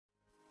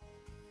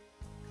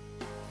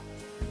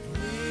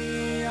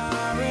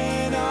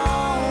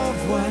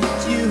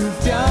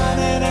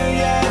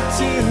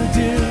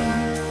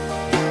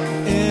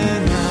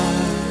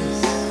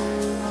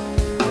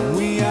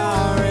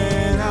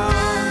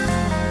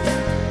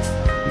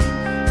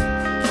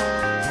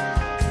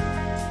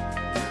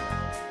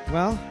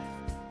Well,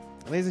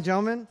 ladies and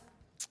gentlemen,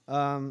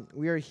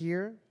 we are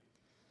here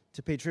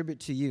to pay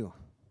tribute to you.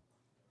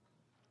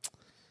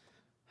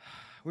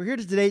 We're here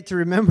today to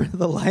remember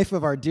the life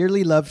of our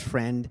dearly loved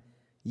friend,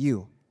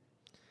 you.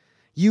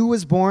 You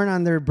was born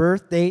on their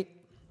birth date,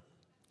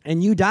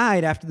 and you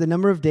died after the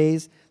number of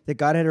days that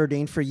God had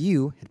ordained for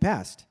you had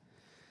passed.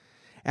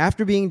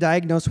 After being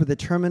diagnosed with a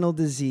terminal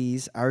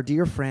disease, our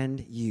dear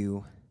friend,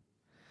 you,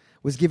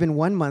 was given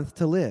 1 month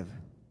to live.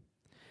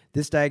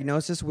 This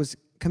diagnosis was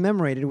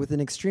commemorated with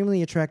an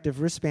extremely attractive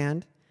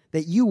wristband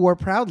that you wore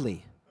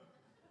proudly.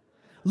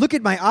 "Look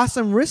at my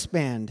awesome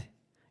wristband,"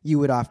 you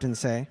would often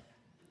say.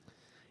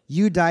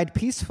 You died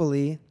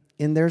peacefully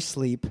in their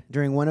sleep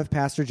during one of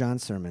Pastor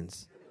John's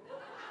sermons.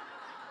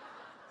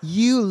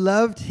 You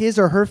loved his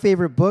or her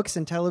favorite books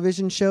and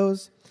television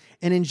shows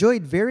and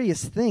enjoyed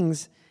various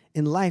things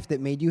in life that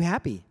made you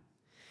happy.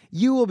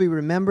 You will be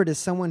remembered as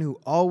someone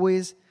who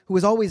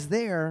was always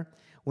there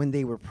when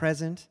they were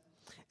present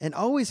and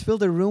always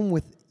filled a room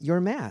with your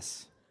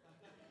mass.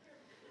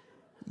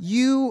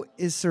 You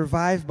is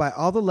survived by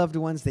all the loved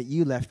ones that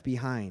you left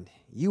behind.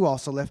 You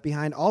also left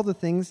behind all the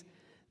things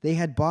they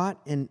had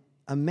bought and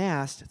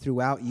amassed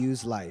throughout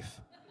you's life.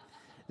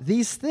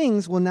 These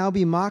things will now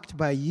be mocked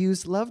by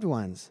you's loved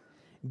ones,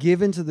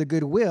 given to the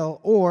goodwill,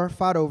 or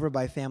fought over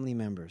by family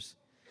members.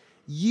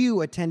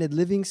 You attended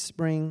Living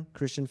Spring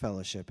Christian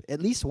Fellowship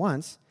at least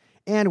once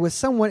and was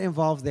somewhat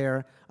involved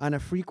there on a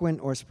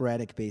frequent or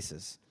sporadic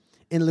basis.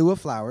 In lieu of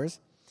flowers,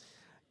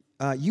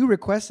 you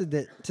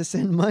requested to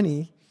send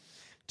money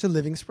to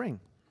Living Spring.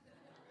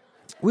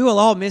 We will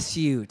all miss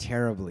you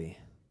terribly.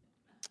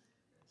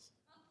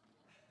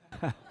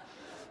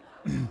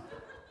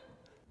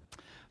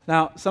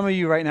 Now, some of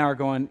you right now are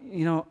going,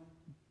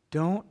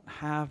 don't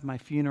have my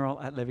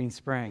funeral at Living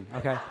Spring,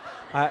 okay?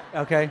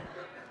 Okay.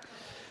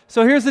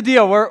 So here's the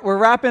deal. We're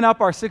wrapping up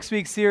our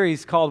 6-week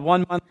series called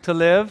 1 Month to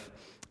Live.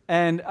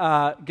 And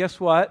guess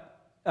what?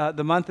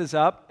 The month is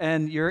up,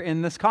 and you're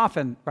in this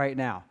coffin right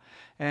now.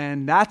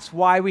 And that's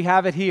why we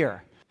have it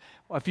here.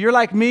 If you're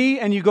like me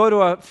and you go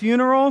to a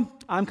funeral,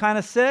 I'm kind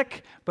of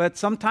sick, but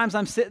sometimes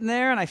I'm sitting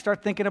there and I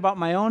start thinking about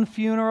my own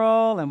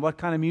funeral and what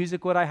kind of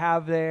music would I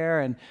have there,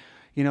 and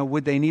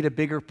would they need a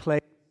bigger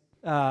place,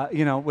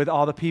 with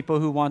all the people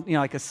who want,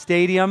 like a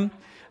stadium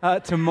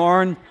to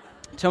mourn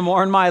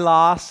my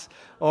loss,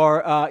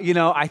 or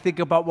I think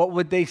about what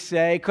would they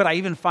say? Could I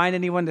even find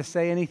anyone to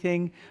say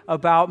anything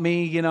about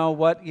me?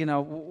 What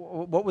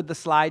would the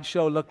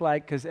slideshow look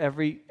like? Because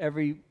every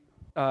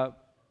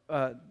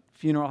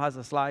funeral has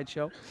a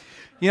slideshow.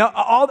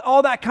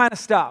 All that kind of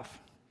stuff.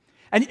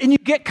 And you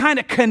get kind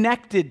of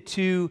connected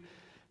to,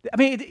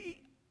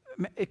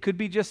 it could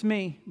be just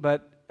me,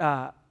 but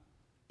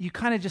you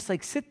kind of just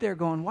sit there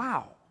going,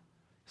 wow,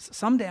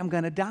 someday I'm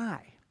going to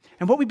die.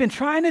 And what we've been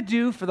trying to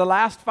do for the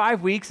last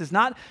 5 weeks is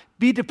not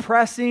be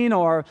depressing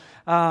or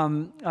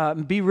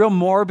be real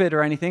morbid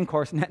or anything. Of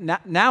course,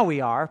 now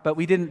we are, but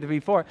we didn't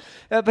before.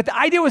 But the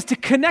idea was to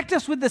connect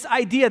us with this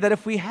idea that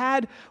if we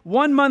had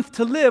 1 month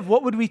to live,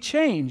 what would we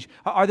change?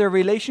 Are there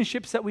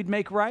relationships that we'd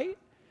make right?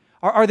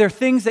 Are there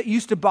things that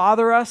used to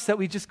bother us that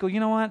we just go, you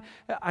know what,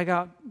 I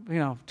got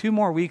 2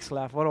 more weeks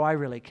left. What do I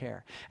really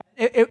care?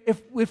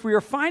 If we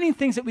are finding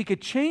things that we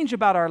could change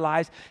about our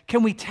lives,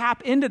 can we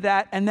tap into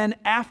that? And then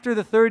after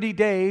the 30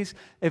 days,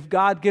 if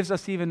God gives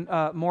us even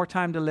more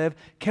time to live,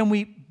 can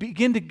we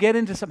begin to get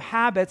into some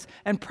habits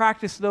and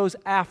practice those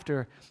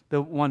after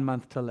the 1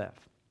 month to live,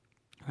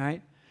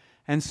 right?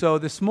 And so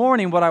this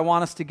morning, what I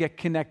want us to get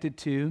connected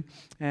to,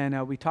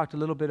 and we talked a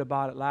little bit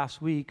about it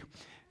last week,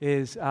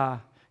 is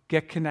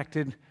get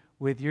connected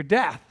with your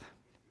death.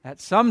 That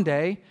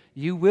someday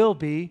you will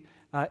be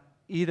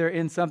either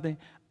in something.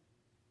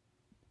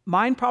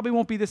 Mine probably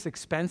won't be this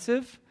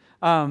expensive.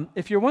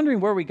 If you're wondering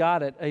where we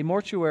got it, a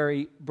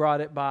mortuary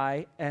brought it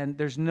by, and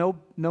there's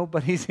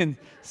nobody's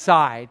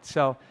inside,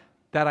 so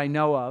that I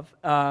know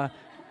of.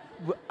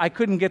 I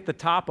couldn't get the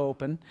top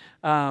open,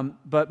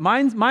 but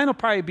mine will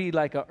probably be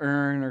like a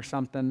urn or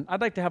something. I'd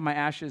like to have my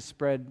ashes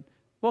spread,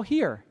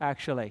 here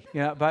actually,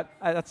 but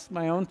that's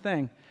my own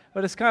thing.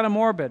 But it's kind of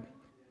morbid.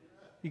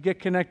 You get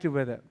connected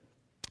with it.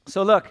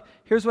 So look,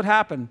 here's what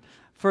happened.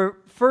 For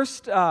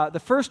the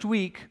first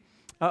week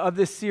of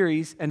this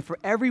series, and for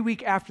every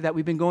week after that,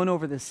 we've been going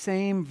over the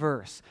same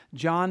verse,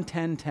 John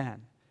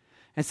 10:10.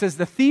 It says,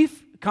 "The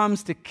thief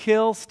comes to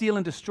kill, steal,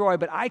 and destroy,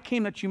 but I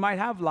came that you might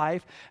have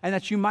life and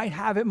that you might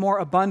have it more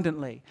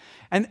abundantly."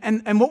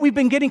 And what we've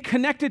been getting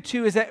connected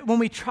to is that when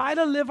we try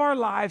to live our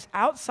lives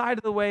outside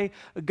of the way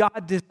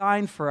God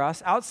designed for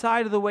us,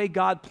 outside of the way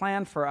God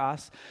planned for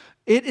us,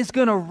 it is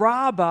going to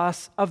rob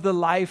us of the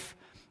life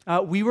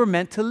we were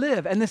meant to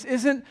live. And this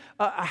isn't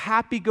a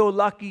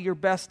happy-go-lucky, your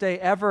best day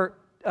ever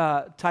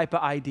type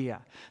of idea.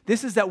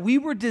 This is that we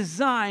were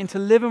designed to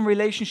live in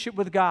relationship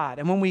with God.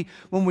 And when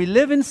we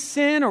live in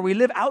sin or we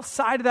live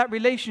outside of that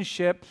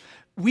relationship,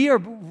 we are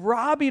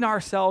robbing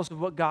ourselves of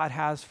what God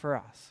has for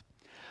us.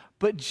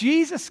 But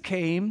Jesus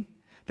came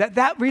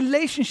that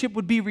relationship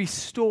would be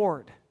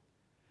restored.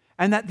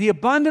 And that the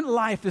abundant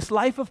life, this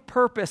life of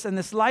purpose, and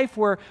this life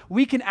where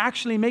we can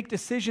actually make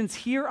decisions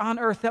here on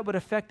earth that would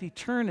affect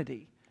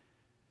eternity,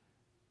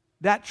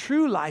 that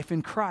true life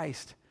in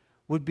Christ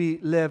would be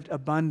lived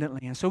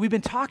abundantly. And so we've been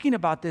talking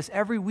about this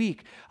every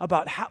week,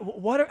 about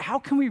how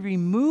can we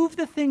remove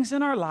the things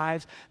in our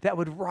lives that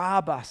would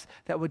rob us,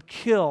 that would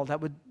kill,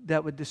 that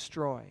would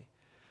destroy.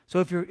 So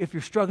if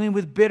you're struggling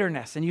with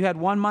bitterness and you had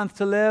 1 month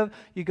to live,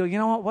 you go, you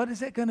know what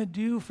is it going to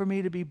do for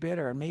me to be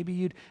bitter? And maybe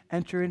you'd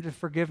enter into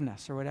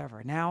forgiveness or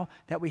whatever. Now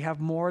that we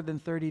have more than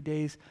 30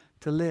 days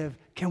to live,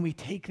 can we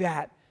take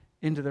that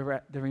into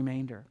the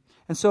remainder?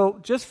 And so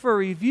just for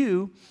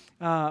review,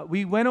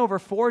 we went over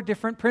 4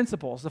 different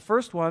principles. The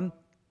first one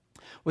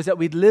was that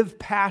we'd live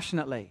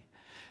passionately.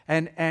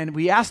 And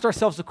we asked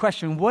ourselves the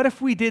question, what if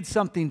we did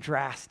something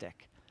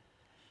drastic?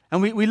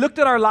 And we looked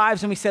at our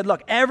lives and we said,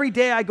 look, every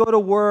day I go to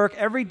work,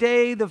 every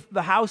day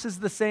the house is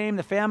the same,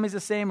 the family's the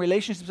same,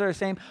 relationships are the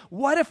same.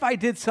 What if I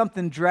did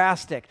something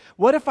drastic?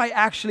 What if I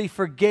actually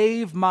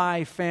forgave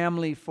my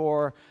family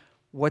for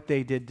what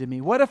they did to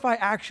me? What if I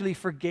actually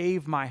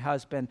forgave my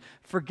husband,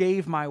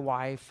 forgave my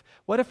wife?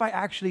 What if I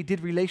actually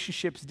did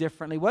relationships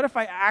differently? What if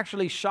I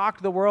actually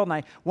shocked the world and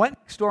I went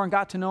next door and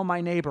got to know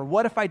my neighbor?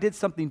 What if I did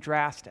something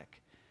drastic?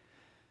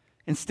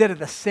 Instead of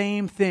the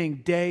same thing,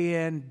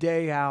 day in,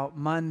 day out,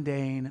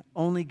 mundane,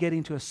 only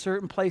getting to a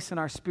certain place in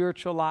our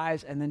spiritual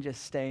lives and then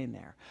just staying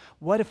there.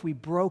 What if we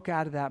broke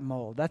out of that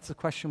mold? That's the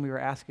question we were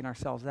asking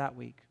ourselves that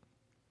week.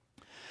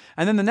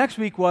 And then the next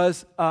week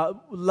was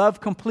love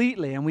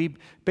completely. And we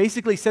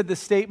basically said the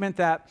statement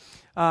that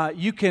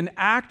you can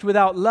act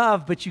without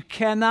love, but you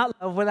cannot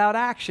love without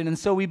action. And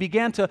so we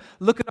began to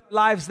look at our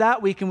lives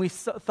that week and we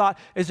thought,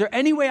 is there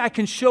any way I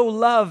can show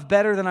love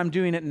better than I'm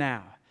doing it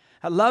now?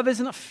 Love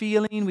isn't a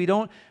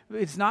feeling.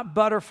 It's not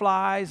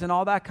butterflies and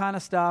all that kind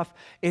of stuff.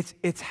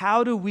 It's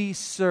how do we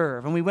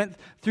serve? And we went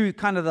through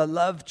kind of the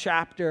love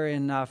chapter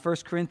in 1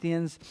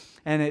 Corinthians,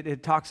 and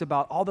it talks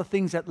about all the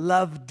things that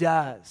love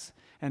does.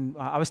 And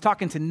I was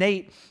talking to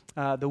Nate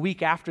the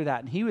week after that,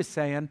 and he was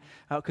saying,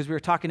 because we were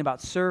talking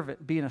about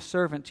being a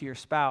servant to your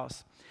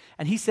spouse.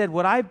 And he said,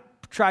 what I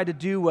tried to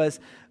do was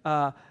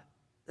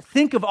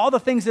think of all the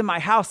things in my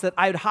house that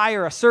I'd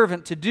hire a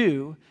servant to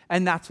do,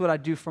 and that's what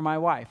I'd do for my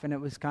wife. And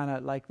it was kind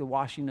of like the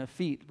washing of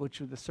feet, which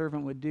the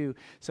servant would do.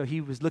 So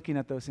he was looking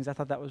at those things. I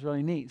thought that was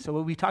really neat. So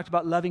we talked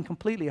about loving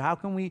completely. How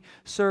can we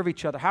serve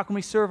each other? How can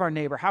we serve our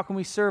neighbor? How can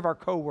we serve our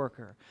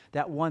coworker?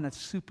 That one that's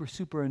super,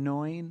 super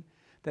annoying,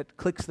 that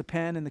clicks the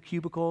pen in the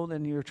cubicle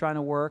and you're trying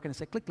to work and it's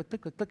like click, click,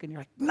 click, click, click, and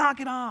you're like,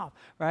 knock it off,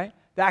 right?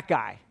 That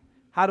guy.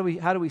 How do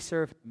we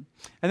serve him?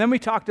 And then we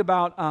talked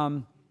about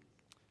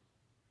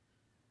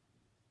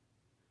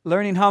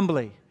learning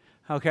humbly,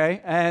 okay?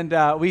 And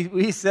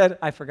we said,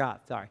 I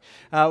forgot, sorry.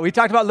 We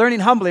talked about learning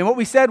humbly, and what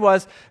we said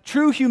was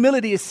true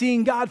humility is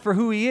seeing God for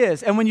who he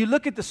is. And when you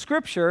look at the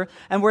scripture,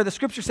 and where the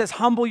scripture says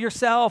humble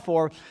yourself,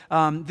 or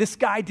this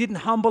guy didn't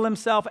humble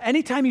himself,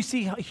 anytime you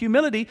see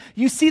humility,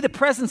 you see the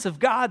presence of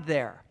God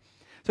there.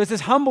 So it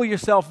says humble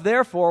yourself,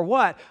 therefore,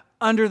 what?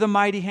 Under the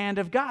mighty hand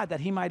of God,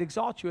 that he might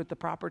exalt you at the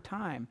proper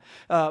time.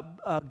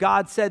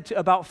 God said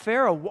about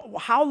Pharaoh,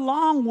 how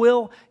long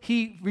will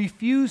he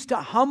refuse to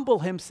humble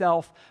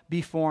himself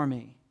before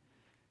me?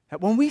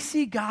 That when we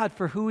see God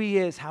for who he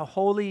is, how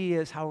holy he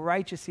is, how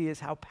righteous he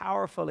is, how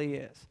powerful he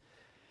is,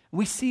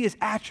 we see his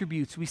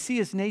attributes, we see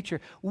his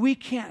nature, we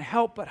can't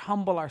help but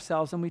humble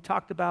ourselves. And we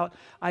talked about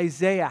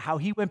Isaiah, how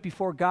he went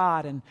before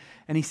God and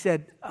he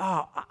said,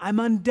 I'm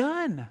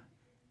undone.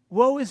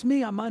 Woe is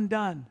me, I'm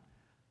undone.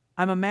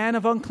 I'm a man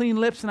of unclean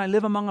lips, and I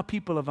live among a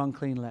people of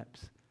unclean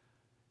lips.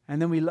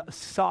 And then we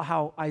saw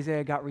how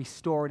Isaiah got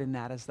restored in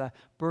that as the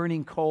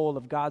burning coal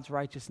of God's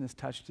righteousness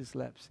touched his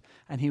lips,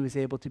 and he was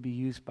able to be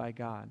used by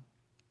God.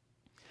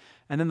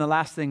 And then the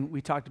last thing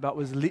we talked about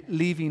was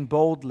leaving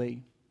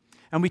boldly.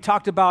 And we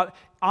talked about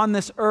on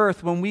this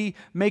earth, when we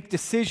make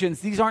decisions,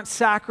 these aren't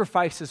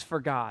sacrifices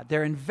for God.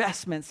 They're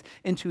investments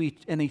into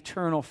an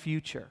eternal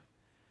future.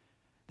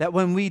 That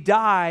when we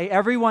die,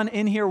 everyone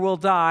in here will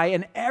die,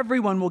 and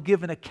everyone will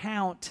give an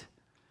account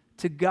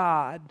to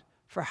God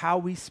for how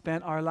we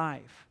spent our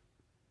life.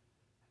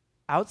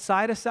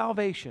 Outside of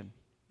salvation,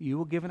 you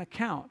will give an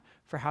account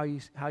for how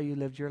you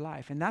lived your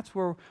life. And that's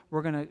where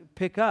we're going to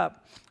pick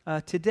up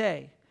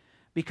today.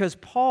 Because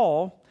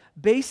Paul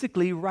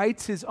basically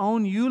writes his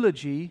own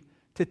eulogy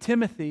to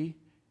Timothy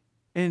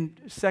in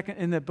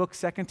the book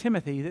 2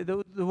 Timothy.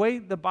 The way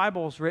the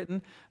Bible is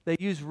written, they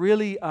use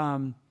really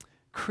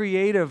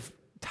creative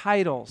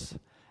titles.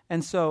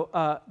 And so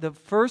the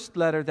first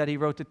letter that he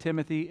wrote to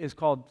Timothy is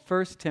called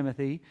 1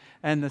 Timothy,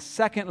 and the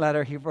second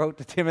letter he wrote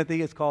to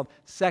Timothy is called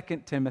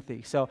 2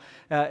 Timothy. So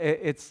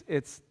it's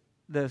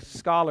the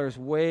scholars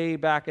way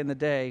back in the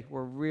day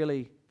were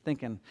really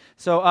thinking.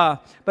 So,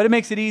 but it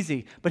makes it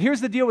easy. But here's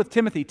the deal with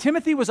Timothy.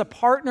 Timothy was a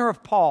partner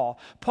of Paul.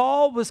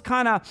 Paul was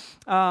kind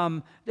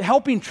of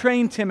helping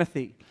train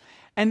Timothy.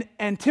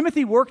 And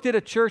Timothy worked at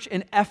a church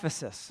in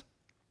Ephesus.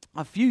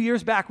 A few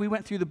years back, we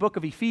went through the book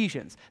of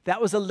Ephesians. That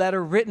was a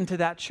letter written to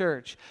that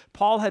church.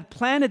 Paul had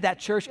planted that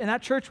church, and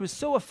that church was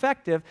so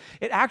effective,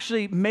 it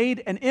actually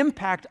made an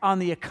impact on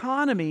the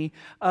economy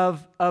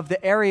of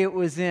the area it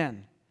was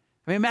in.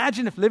 I mean,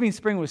 imagine if Living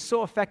Spring was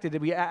so effective,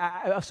 we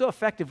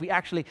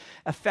actually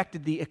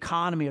affected the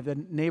economy of the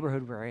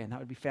neighborhood we're in. That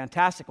would be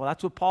fantastic. Well,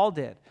 that's what Paul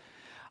did.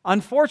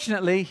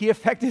 Unfortunately, he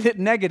affected it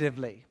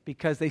negatively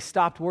because they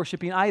stopped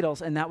worshiping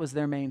idols, and that was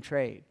their main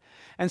trade.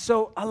 And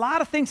so a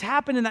lot of things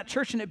happened in that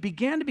church, and it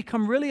began to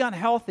become really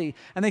unhealthy,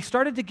 and they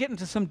started to get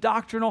into some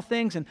doctrinal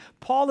things, and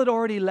Paul had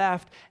already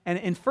left, and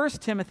in 1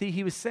 Timothy,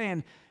 he was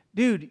saying,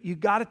 dude, you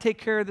got to take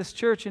care of this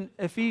church in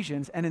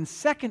Ephesians, and in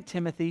 2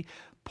 Timothy,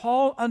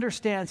 Paul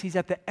understands he's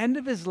at the end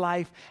of his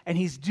life, and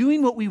he's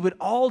doing what we would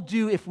all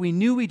do if we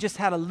knew we just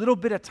had a little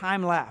bit of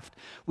time left.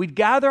 We'd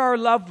gather our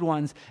loved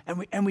ones,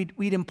 and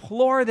we'd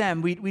implore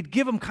them. We'd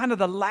give them kind of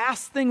the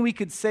last thing we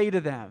could say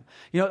to them.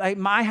 You know, like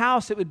my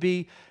house, it would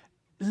be,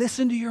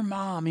 listen to your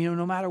mom. You know,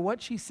 no matter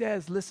what she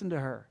says, listen to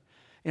her.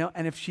 You know,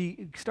 and if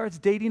she starts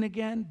dating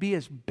again, be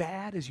as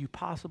bad as you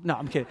possibly. No,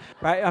 I'm kidding,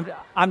 right?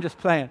 I'm just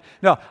playing.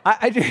 No,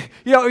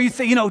 you'd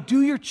say,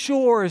 do your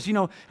chores. You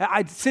know,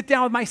 I'd sit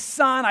down with my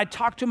son. I'd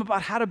talk to him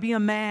about how to be a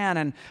man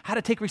and how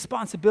to take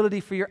responsibility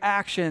for your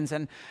actions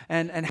and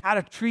how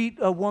to treat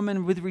a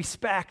woman with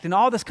respect and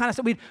all this kind of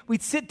stuff.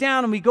 We'd sit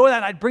down and we'd go there,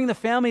 and I'd bring the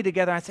family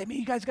together. I'd say, man,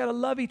 you guys got to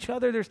love each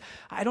other.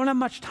 I don't have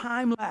much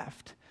time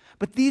left,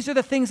 but these are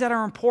the things that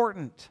are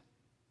important.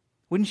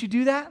 Wouldn't you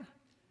do that?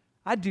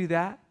 I'd do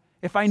that.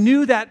 If I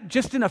knew that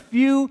just in a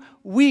few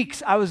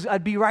weeks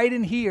I'd be right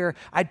in here,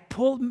 I'd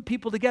pull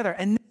people together.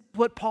 And that's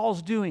what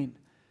Paul's doing.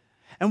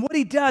 And what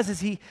he does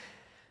is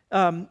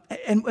and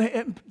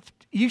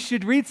you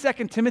should read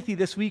 2 Timothy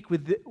this week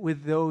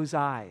with those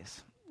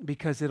eyes,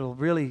 because it'll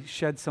really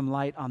shed some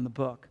light on the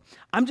book.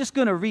 I'm just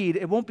going to read,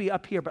 it won't be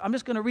up here, but I'm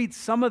just going to read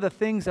some of the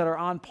things that are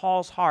on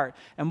Paul's heart.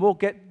 And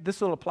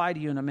this will apply to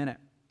you in a minute.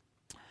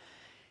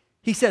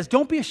 He says,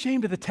 don't be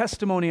ashamed of the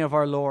testimony of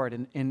our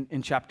Lord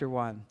in chapter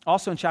 1.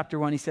 Also in chapter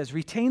 1, he says,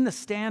 retain the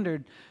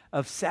standard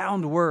of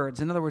sound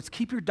words. In other words,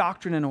 keep your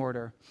doctrine in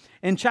order.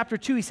 In chapter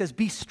 2, he says,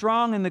 be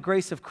strong in the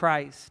grace of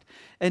Christ.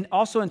 And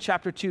also in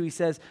chapter 2, he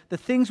says, the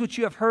things which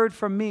you have heard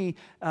from me,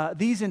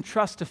 these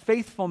entrust to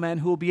faithful men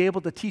who will be able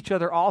to teach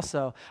other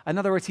also. In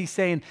other words, he's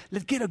saying,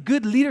 let's get a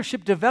good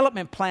leadership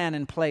development plan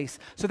in place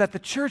so that the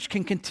church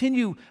can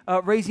continue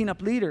raising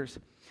up leaders.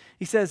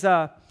 He says,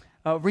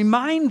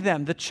 remind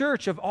them, the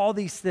church, of all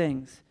these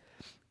things.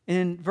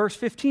 In verse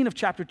 15 of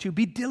chapter 2,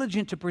 be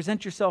diligent to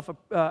present yourself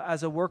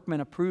as a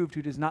workman approved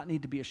who does not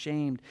need to be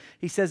ashamed.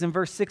 He says in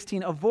verse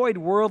 16, avoid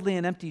worldly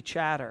and empty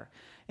chatter.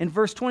 In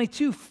verse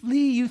 22,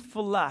 flee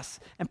youthful lusts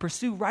and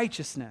pursue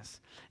righteousness.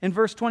 In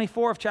verse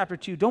 24 of chapter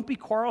 2, don't be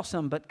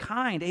quarrelsome, but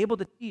kind, able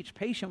to teach,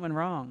 patient when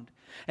wronged.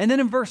 And then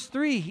in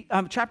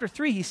chapter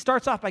 3, he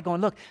starts off by going,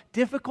 look,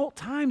 difficult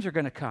times are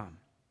going to come.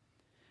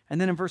 And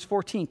then in verse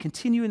 14,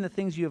 continue in the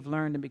things you have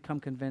learned and become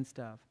convinced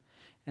of.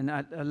 And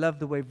I love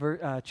the way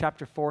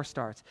chapter 4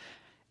 starts.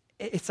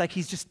 It's like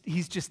he's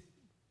just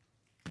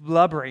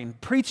blubbering.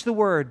 Preach the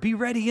word. Be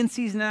ready in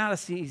season and out of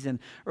season.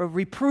 Or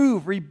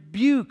reprove,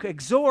 rebuke,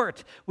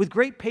 exhort with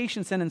great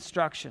patience and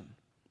instruction.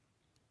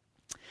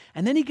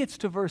 And then he gets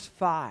to verse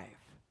 5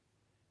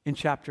 in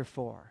chapter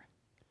 4.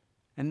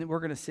 And then we're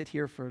going to sit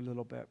here for a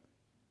little bit.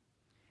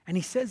 And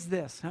he says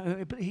this,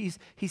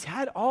 he's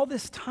had all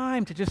this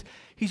time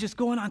he's just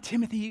going on,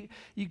 Timothy,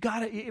 you got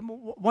to,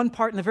 one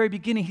part in the very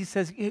beginning, he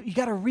says, you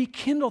got to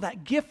rekindle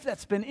that gift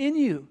that's been in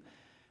you.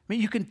 I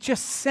mean, you can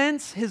just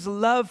sense his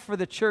love for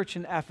the church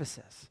in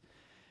Ephesus.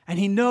 And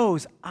he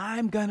knows,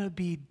 I'm going to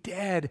be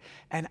dead,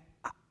 and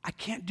I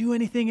can't do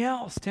anything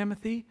else,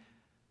 Timothy.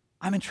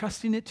 I'm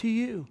entrusting it to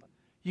you.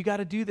 You got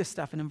to do this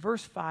stuff. And in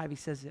verse 5, he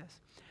says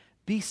this,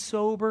 be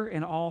sober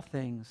in all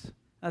things.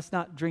 That's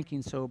not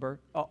drinking sober,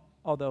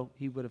 although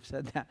he would have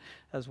said that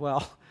as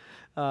well.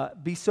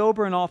 Be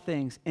sober in all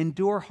things.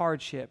 Endure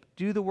hardship.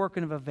 Do the work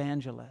of an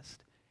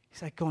evangelist.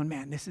 He's like going,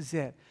 man, this is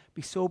it.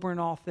 Be sober in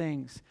all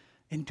things.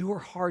 Endure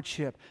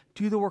hardship.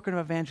 Do the work of an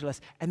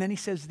evangelist. And then he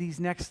says these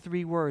next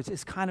 3 words.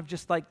 It's kind of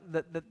just like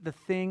the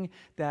thing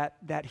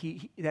that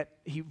he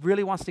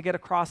really wants to get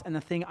across, and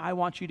the thing I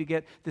want you to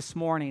get this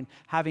morning,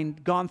 having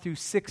gone through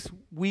 6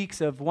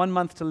 weeks of 1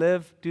 month to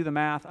live. Do the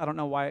math. I don't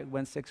know why it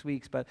went 6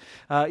 weeks, but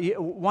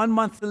 1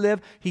 month to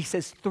live. He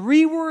says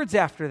 3 words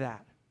after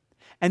that.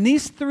 And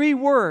these 3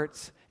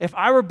 words, if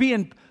I were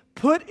being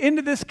put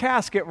into this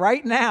casket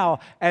right now,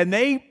 and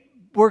they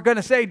were going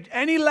to say,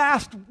 any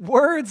last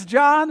words,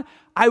 John?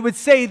 I would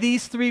say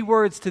these 3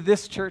 words to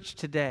this church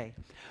today.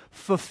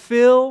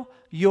 Fulfill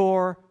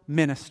your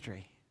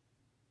ministry.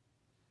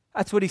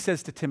 That's what he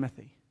says to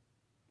Timothy.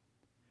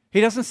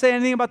 He doesn't say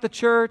anything about the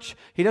church.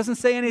 He doesn't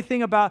say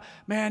anything about,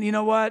 man, you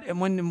know what?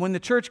 And when the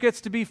church gets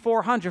to be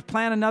 400,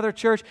 plant another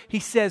church. He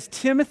says,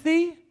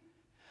 Timothy,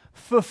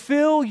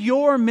 fulfill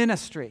your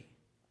ministry.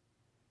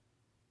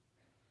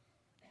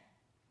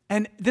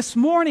 And this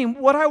morning,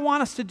 what I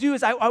want us to do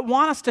is I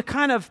want us to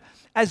kind of,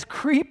 as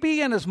creepy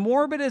and as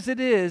morbid as it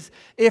is,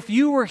 if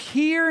you were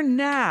here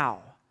now,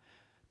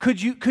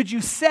 Could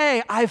you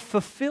say, I've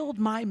fulfilled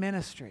my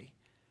ministry?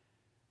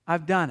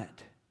 I've done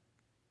it.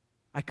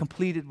 I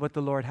completed what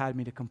the Lord had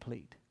me to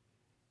complete.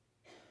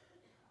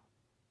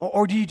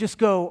 Or do you just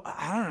go,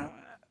 I don't know,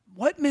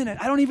 what minute?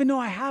 I don't even know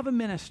I have a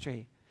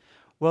ministry.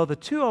 Well, the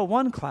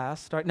 201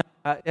 class,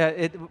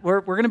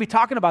 we're going to be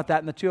talking about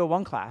that in the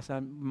 201 class.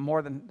 I'm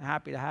more than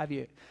happy to have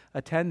you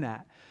attend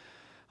that.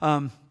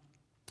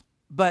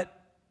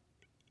 But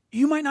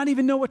you might not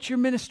even know what your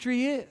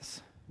ministry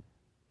is.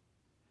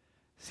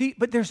 See,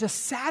 but there's a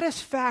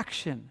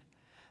satisfaction.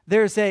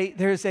 There's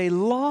a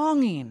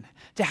longing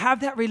to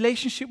have that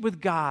relationship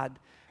with God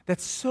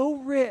that's so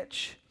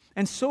rich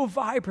and so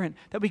vibrant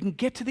that we can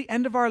get to the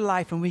end of our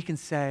life and we can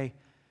say,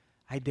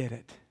 I did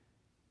it.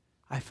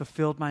 I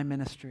fulfilled my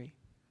ministry.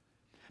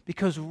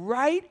 Because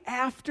right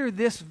after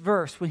this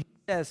verse, when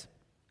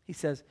he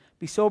says,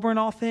 be sober in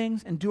all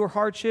things, endure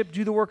hardship,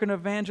 do the work of an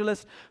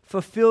evangelist,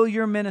 fulfill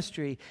your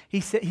ministry.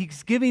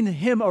 He's giving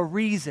him a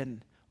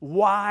reason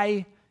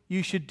why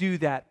you should do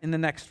that in the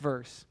next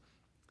verse.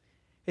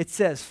 It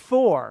says,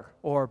 for,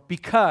 or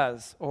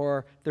because,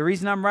 or the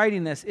reason I'm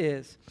writing this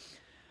is,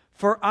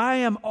 for I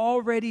am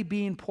already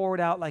being poured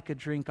out like a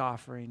drink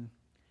offering,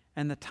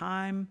 and the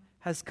time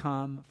has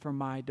come for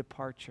my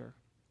departure.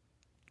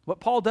 What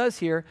Paul does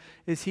here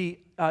is he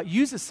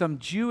uses some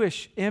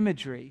Jewish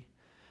imagery.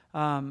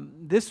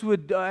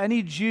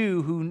 Any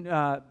Jew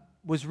who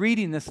was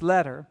reading this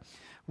letter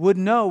would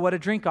know what a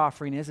drink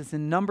offering is. It's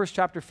in Numbers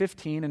chapter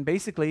 15, and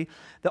basically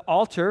the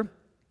altar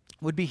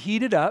would be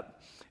heated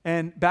up,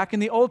 and back in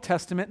the Old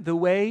Testament, the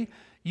way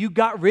you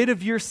got rid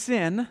of your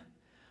sin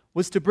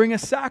was to bring a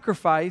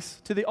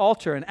sacrifice to the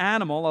altar, an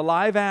animal, a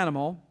live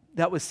animal,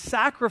 that was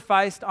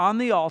sacrificed on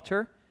the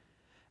altar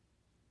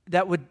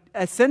that would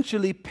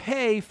essentially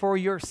pay for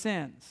your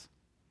sins.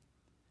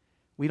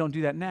 We don't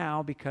do that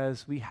now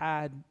because we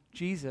had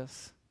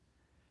Jesus,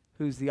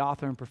 who's the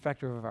author and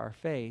perfecter of our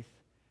faith,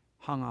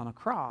 hung on a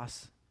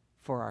cross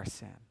for our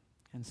sin.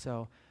 And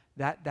so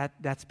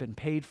that's been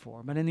paid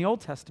for. But in the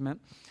Old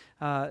Testament,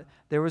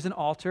 there was an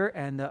altar,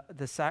 and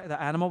the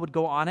animal would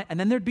go on it, and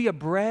then there'd be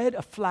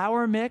a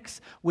flour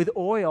mix with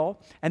oil,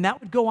 and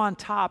that would go on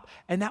top,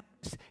 and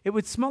it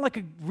would smell like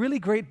a really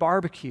great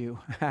barbecue,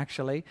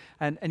 actually.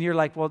 And you're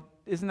like, well,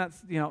 isn't that,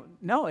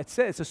 no, it's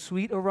a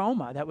sweet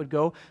aroma that would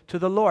go to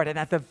the Lord. And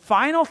at the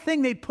final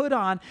thing they'd put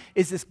on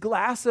is this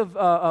glass of,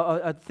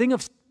 a thing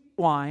of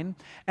wine,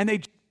 and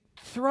they'd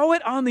throw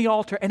it on the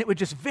altar, and it would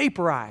just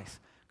vaporize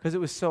because it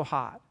was so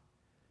hot.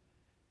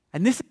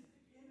 And this is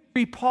the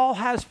imagery Paul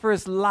has for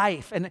his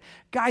life. And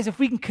guys, if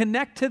we can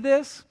connect to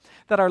this,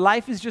 that our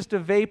life is just a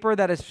vapor,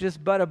 that it's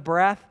just but a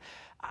breath,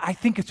 I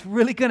think it's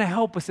really going to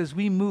help us as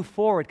we move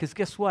forward. Because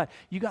guess what?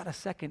 You got a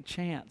second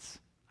chance.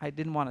 I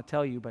didn't want to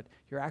tell you, but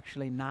you're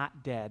actually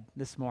not dead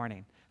this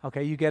morning.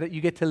 Okay, you get it.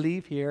 You get to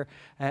leave here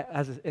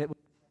as a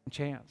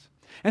chance.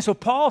 And so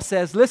Paul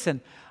says, listen,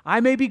 I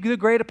may be the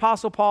great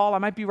apostle Paul, I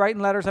might be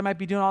writing letters, I might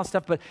be doing all this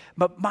stuff,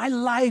 but my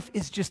life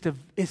is just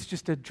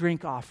a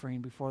drink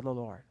offering before the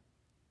Lord.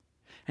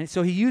 And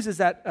so he uses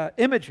that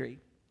imagery.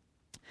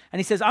 And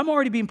he says, I'm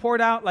already being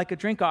poured out like a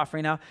drink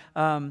offering. Now,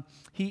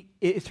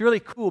 it's really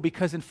cool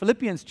because in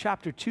Philippians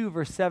chapter 2,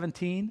 verse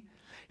 17,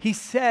 he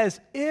says,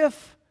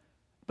 if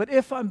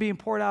I'm being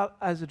poured out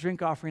as a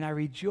drink offering, I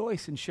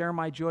rejoice and share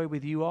my joy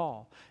with you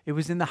all. It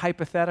was in the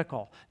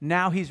hypothetical.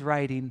 Now he's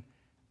writing,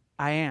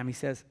 I am. He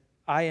says,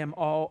 I am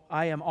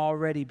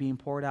already being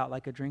poured out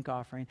like a drink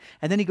offering.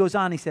 And then he goes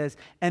on, he says,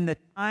 and the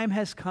time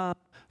has come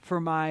for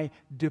my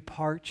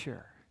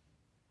departure.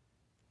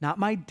 Not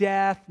my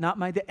death,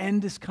 the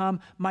end has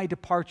come, my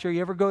departure.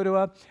 You ever go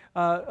to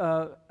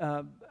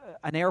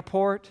an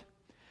airport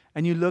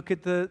and you look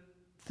at the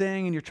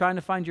thing and you're trying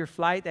to find your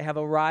flight? They have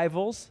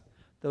arrivals.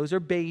 Those are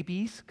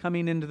babies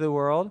coming into the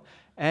world.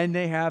 And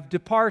they have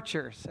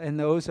departures. And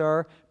those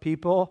are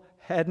people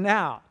heading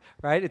out,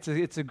 right?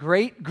 It's a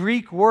great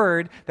Greek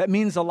word that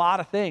means a lot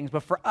of things.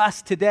 But for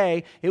us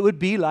today, it would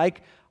be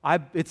like,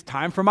 it's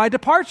time for my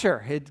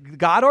departure.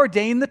 God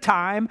ordained the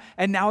time,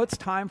 and now it's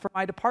time for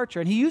my departure.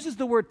 And he uses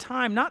the word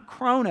time, not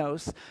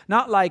chronos,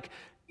 not like,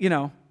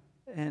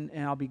 and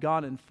I'll be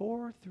gone in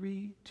 4,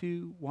 3,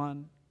 2,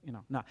 1,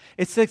 no.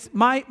 It's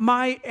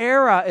my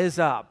era is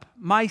up.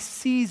 My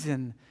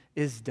season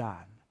is done.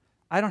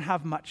 I don't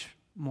have much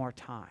more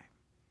time.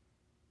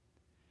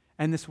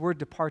 And this word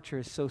departure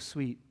is so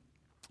sweet.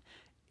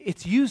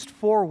 It's used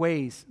 4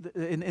 ways.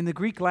 In the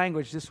Greek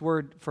language, this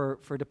word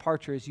for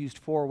departure is used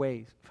 4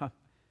 ways.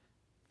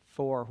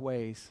 4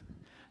 ways.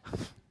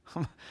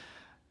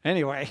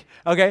 Anyway,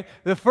 okay.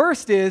 The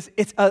first is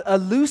it's a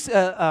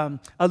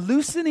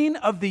loosening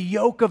of the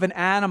yoke of an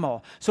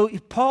animal. So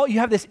Paul, you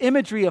have this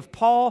imagery of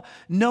Paul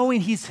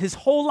knowing his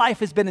whole life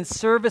has been in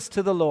service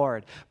to the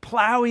Lord,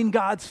 plowing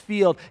God's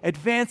field,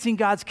 advancing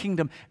God's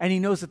kingdom, and he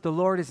knows that the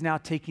Lord is now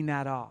taking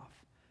that off.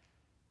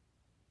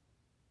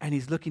 And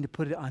he's looking to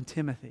put it on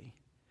Timothy.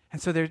 And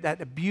so there's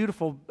that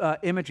beautiful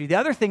imagery. The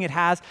other thing it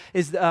has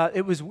is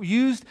it was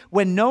used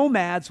when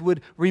nomads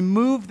would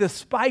remove the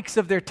spikes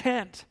of their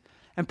tent.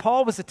 And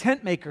Paul was a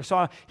tent maker,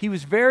 so he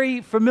was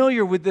very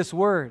familiar with this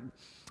word.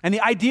 And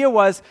the idea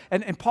was,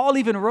 and Paul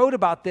even wrote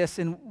about this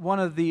in one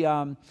of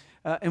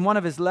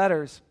his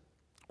letters,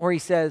 where he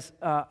says,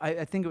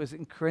 I think it was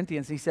in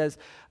Corinthians, he says,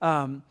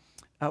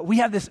 we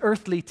have this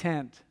earthly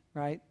tent,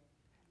 right?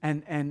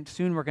 And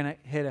soon we're going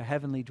to hit a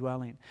heavenly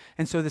dwelling.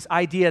 And so this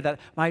idea that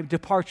my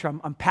departure,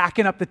 I'm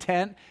packing up the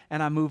tent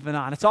and I'm moving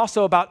on. It's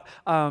also about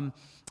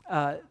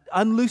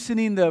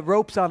unloosening the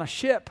ropes on a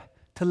ship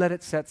to let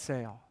it set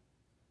sail.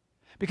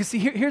 Because see,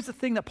 here's the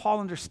thing that Paul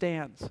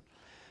understands.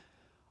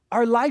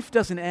 Our life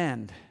doesn't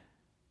end.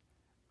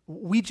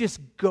 We just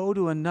go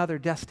to another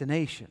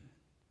destination.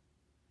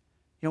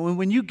 You know,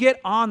 when you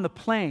get on the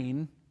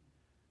plane,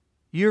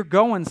 you're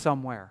going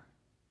somewhere.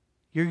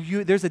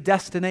 There's a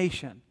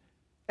destination.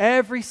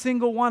 Every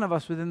single one of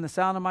us within the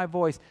sound of my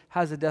voice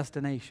has a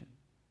destination.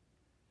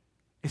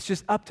 It's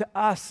just up to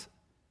us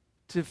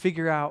to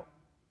figure out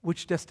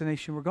which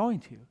destination we're going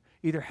to,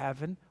 either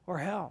heaven or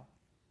hell.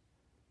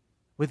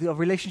 With a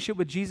relationship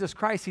with Jesus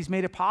Christ, He's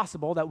made it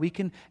possible that we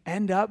can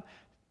end up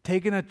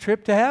taking a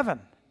trip to heaven.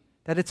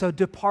 That it's a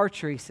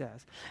departure, he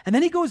says. And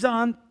then he goes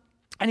on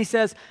and he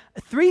says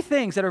 3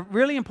 things that are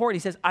really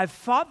important. He says, I've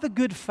fought the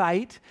good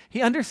fight.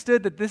 He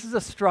understood that this is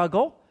a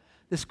struggle.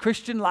 This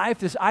Christian life,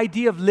 this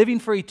idea of living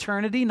for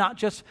eternity, not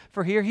just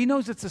for here. He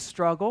knows it's a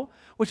struggle,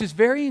 which is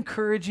very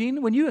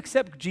encouraging. When you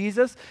accept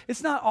Jesus,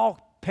 it's not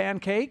all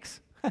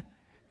pancakes.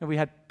 We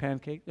had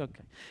pancakes?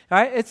 Okay. All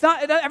right?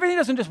 Everything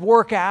doesn't just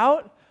work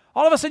out.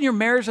 All of a sudden your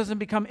marriage doesn't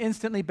become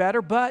instantly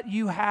better, but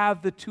you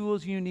have the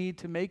tools you need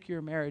to make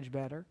your marriage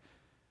better.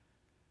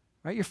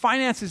 Right? Your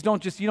finances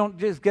you don't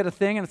just get a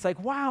thing and it's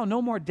like, wow,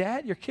 no more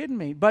debt? You're kidding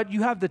me. But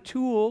you have the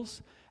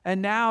tools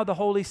and now the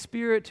Holy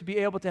Spirit to be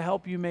able to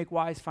help you make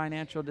wise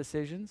financial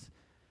decisions.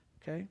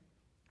 Okay?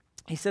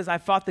 He says, I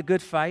fought the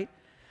good fight.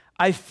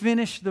 I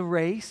finished the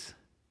race.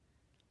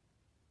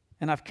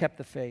 And I've kept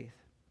the faith.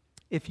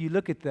 If you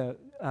look at the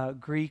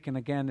Greek, and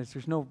again, it's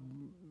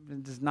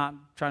not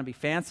trying to be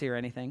fancy or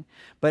anything,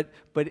 but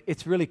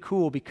it's really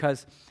cool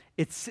because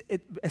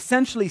it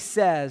essentially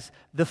says,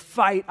 the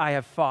fight I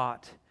have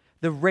fought,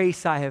 the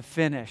race I have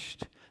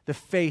finished, the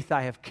faith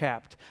I have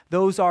kept.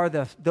 Those are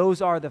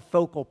the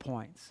focal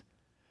points.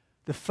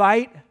 The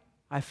fight,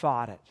 I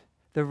fought it.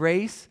 The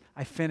race,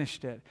 I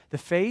finished it. The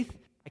faith,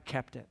 I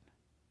kept it.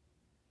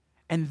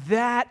 And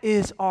that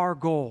is our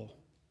goal.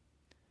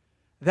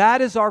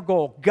 That is our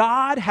goal.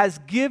 God has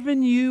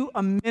given you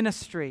a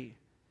ministry.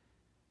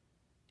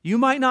 You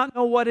might not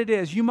know what it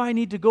is. You might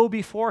need to go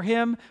before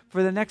Him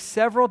for the next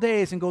several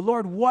days and go,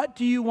 Lord, what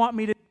do you want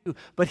me to do?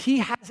 But He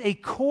has a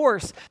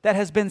course that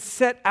has been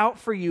set out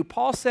for you.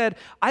 Paul said,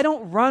 I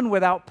don't run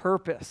without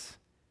purpose.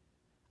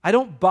 I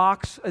don't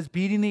box as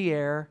beating the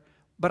air,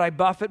 but I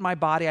buffet my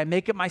body. I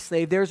make it my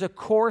slave. There's a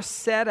course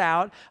set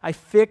out. I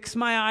fix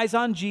my eyes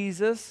on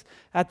Jesus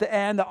at the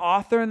end, the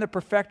author and the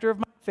perfecter of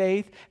my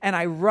faith, and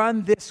I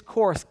run this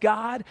course.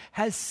 God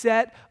has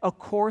set a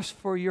course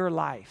for your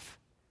life.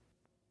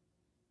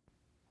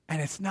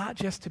 And it's not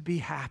just to be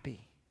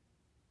happy.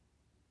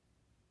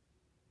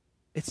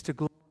 It's to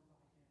glorify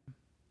Him.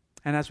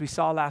 And as we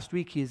saw last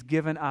week, He has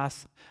given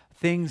us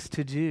things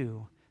to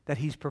do that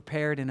He's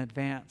prepared in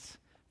advance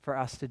for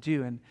us to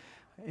do. And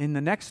in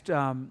the next,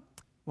 when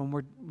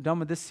we're done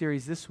with this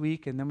series this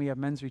week, and then we have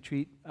men's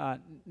retreat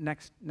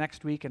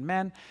next week. And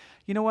men,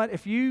 you know what?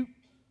 If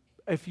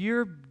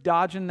you're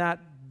dodging that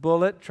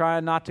bullet,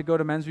 trying not to go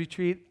to men's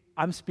retreat,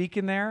 I'm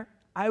speaking there,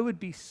 I would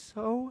be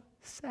so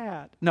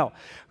sad. No.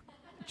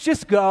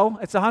 Just go.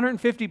 It's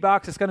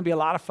 $150. It's going to be a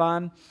lot of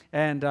fun,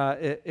 and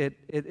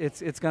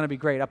it's going to be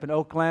great up in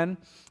Oak Glen.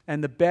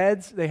 And the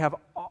beds, they have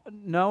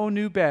no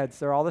new beds.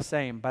 They're all the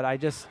same. But I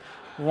just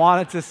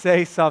wanted to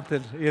say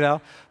something,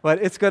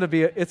 But it's going to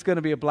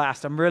be a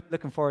blast. I'm really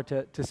looking forward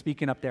to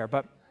speaking up there.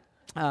 But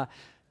now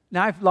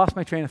I've lost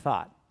my train of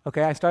thought.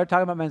 Okay, I started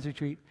talking about men's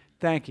retreat.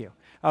 Thank you.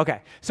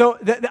 Okay, so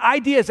the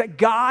idea is that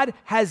God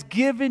has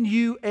given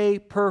you a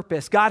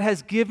purpose. God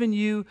has given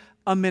you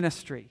a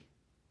ministry.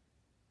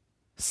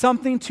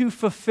 Something to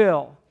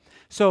fulfill.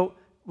 So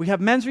we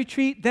have men's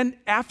retreat. Then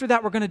after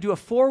that, we're going to do a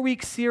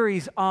 4-week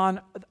series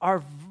on our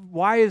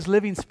why is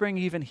Living Spring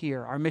even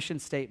here, our mission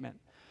statement.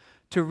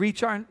 To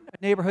reach our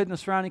neighborhood and the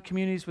surrounding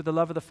communities with the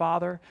love of the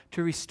Father,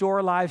 to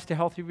restore lives to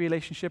healthy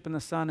relationship in the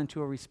Son, and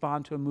to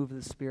respond to a move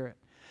of the Spirit.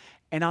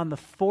 And on the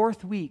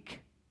 4th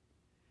week,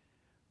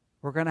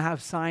 we're going to have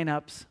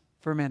sign-ups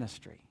for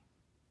ministry.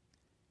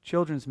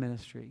 Children's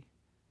ministry,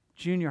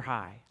 junior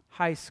high,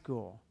 high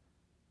school,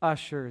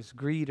 ushers,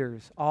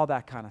 greeters, all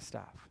that kind of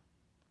stuff.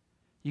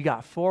 You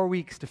got 4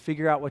 weeks to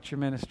figure out what your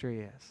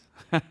ministry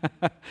is.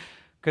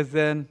 Because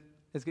then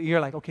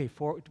you're like, okay,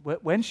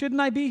 when shouldn't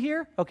I be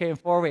here? Okay, in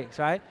 4 weeks,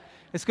 right?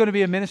 It's going to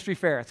be a ministry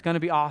fair. It's going to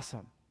be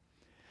awesome.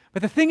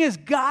 But the thing is,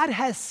 God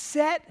has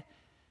set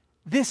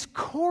this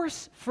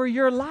course for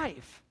your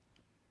life.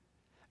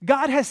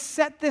 God has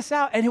set this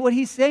out. And what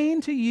He's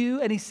saying to you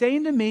and He's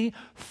saying to me,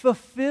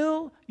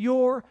 fulfill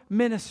your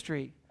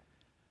ministry.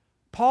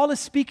 Paul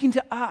is speaking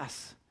to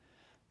us.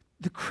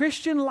 The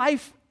Christian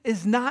life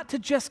is not to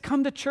just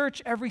come to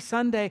church every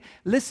Sunday,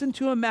 listen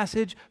to a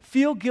message,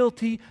 feel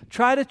guilty,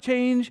 try to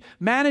change,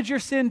 manage your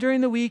sin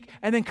during the week,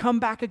 and then come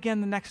back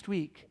again the next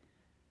week.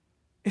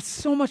 It's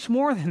so much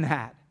more than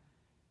that.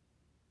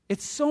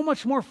 It's so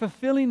much more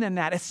fulfilling than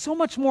that. It's so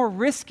much more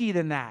risky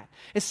than that.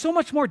 It's so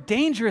much more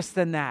dangerous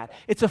than that.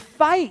 It's a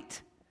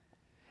fight.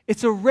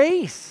 It's a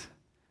race.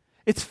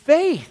 It's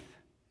faith.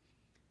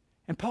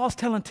 And Paul's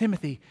telling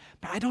Timothy,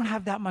 but I don't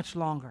have that much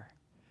longer.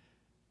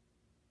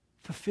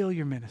 Fulfill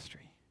your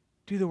ministry.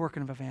 Do the work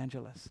of an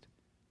evangelist.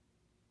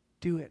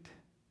 Do it.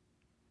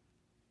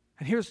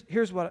 And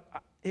here's what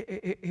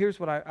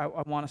I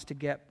want us to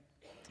get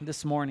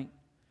this morning.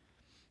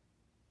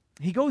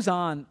 He goes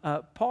on,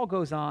 Paul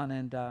goes on,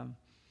 and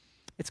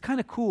it's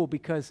kind of cool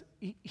because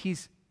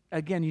he's,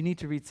 again, you need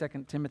to read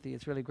 2 Timothy.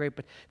 It's really great.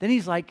 But then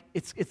he's like,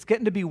 it's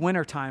getting to be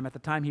wintertime at the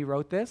time he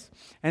wrote this.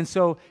 And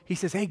so he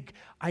says, hey,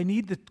 I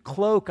need the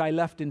cloak I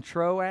left in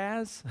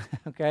Troas.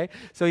 Okay?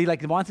 So he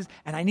wants this,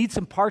 and I need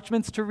some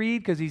parchments to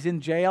read because he's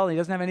in jail and he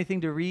doesn't have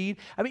anything to read.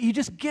 I mean, you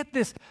just get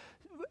this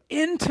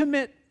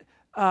intimate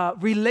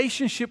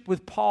relationship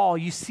with Paul.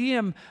 You see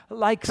him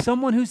like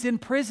someone who's in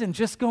prison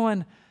just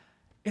going,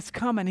 it's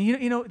coming.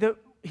 And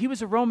he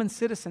was a Roman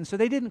citizen, so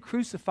they didn't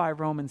crucify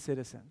Roman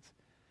citizens.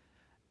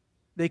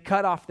 They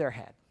cut off their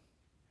head.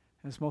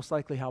 And it's most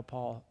likely how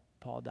Paul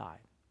died.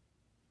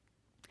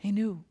 He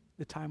knew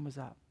the time was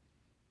up.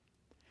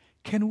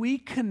 Can we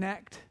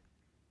connect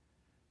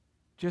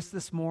just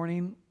this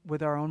morning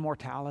with our own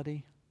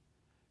mortality,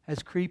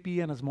 as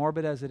creepy and as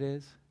morbid as it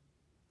is?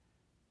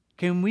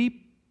 Can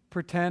we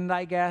pretend,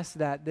 I guess,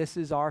 that this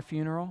is our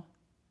funeral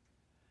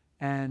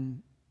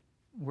and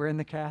we're in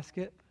the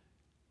casket?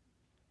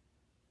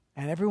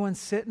 And everyone's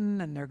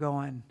sitting and they're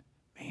going,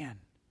 man,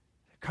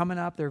 they're coming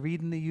up, they're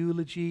reading the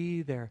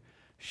eulogy, they're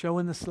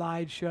showing the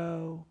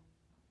slideshow.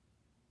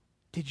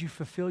 Did you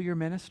fulfill your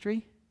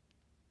ministry?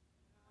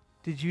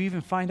 Did you even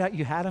find out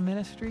you had a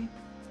ministry?